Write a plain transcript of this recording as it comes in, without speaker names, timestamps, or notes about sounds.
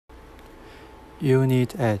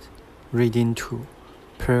Unit 8, Reading 2,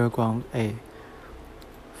 Paragraph A.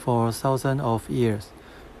 For thousands of years,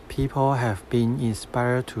 people have been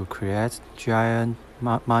inspired to create giant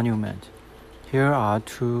monuments. Here are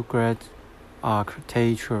two great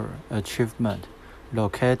architectural achievements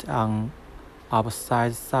located on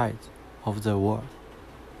opposite sides of the world.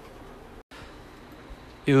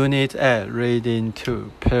 Unit 8, Reading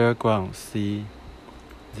 2, Paragraph C.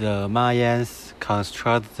 The Mayans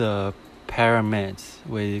constructed the pyramids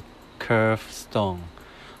with curved stone.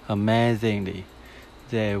 Amazingly,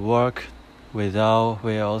 they worked without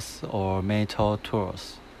wheels or metal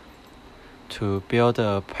tools. To build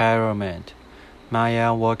a pyramid,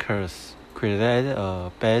 Mayan workers created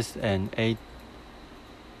a base and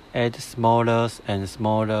add smaller and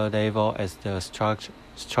smaller levels as the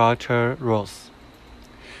structure rose.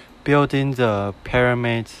 Building the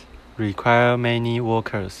pyramids required many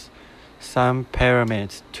workers. Some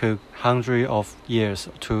pyramids took hundreds of years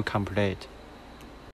to complete.